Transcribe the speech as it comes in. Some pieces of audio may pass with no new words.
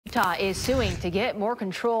Utah is suing to get more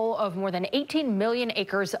control of more than 18 million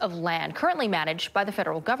acres of land currently managed by the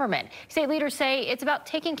federal government. State leaders say it's about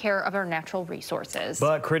taking care of our natural resources.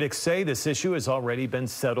 But critics say this issue has already been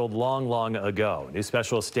settled long ago. News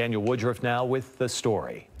specialist Daniel Woodruff now with the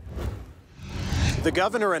story. The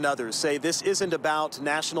governor and others say this isn't about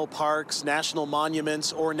national parks, national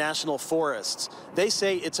monuments, or national forests. They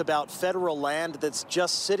say it's about federal land that's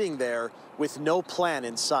just sitting there with no plan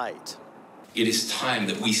in sight. It is time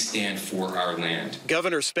that we stand for our land.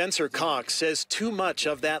 Governor Spencer Cox says too much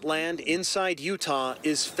of that land inside Utah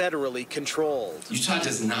is federally controlled. Utah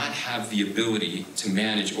does not have the ability to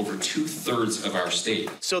manage over 2/3 of our state.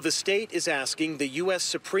 So the state is asking the U.S.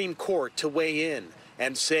 Supreme Court to weigh in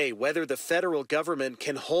and say whether the federal government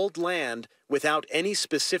can hold land without any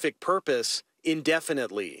specific purpose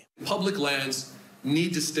indefinitely. Public lands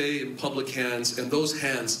need to stay in public hands, and those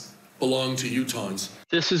hands belong to Utahns.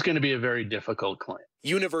 This is going to be a very difficult claim.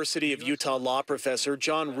 University of Utah law professor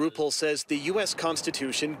John Ruppel says the U.S.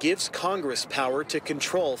 Constitution gives Congress power to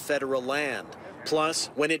control federal land. Plus,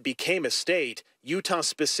 when it became a state, Utah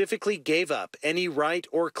specifically gave up any right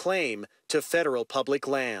or claim to federal public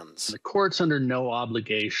lands. The court's under no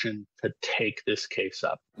obligation to take this case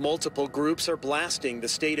up. Multiple groups are blasting the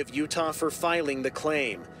state of Utah for filing the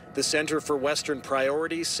claim. The Center for Western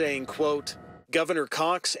Priorities saying, quote, Governor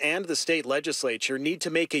Cox and the state legislature need to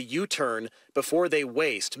make a U-turn before they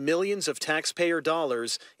waste millions of taxpayer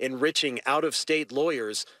dollars enriching out-of-state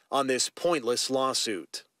lawyers on this pointless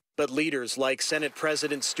lawsuit. But leaders like Senate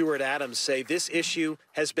President Stuart Adams say this issue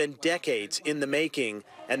has been decades in the making,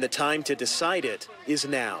 and the time to decide it is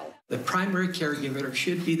now. The primary caregiver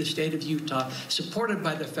should be the state of Utah, supported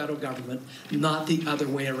by the federal government, not the other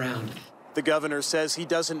way around. The governor says he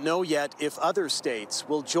doesn't know yet if other states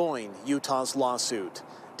will join Utah's lawsuit.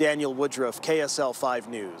 Daniel Woodruff, KSL 5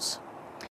 News.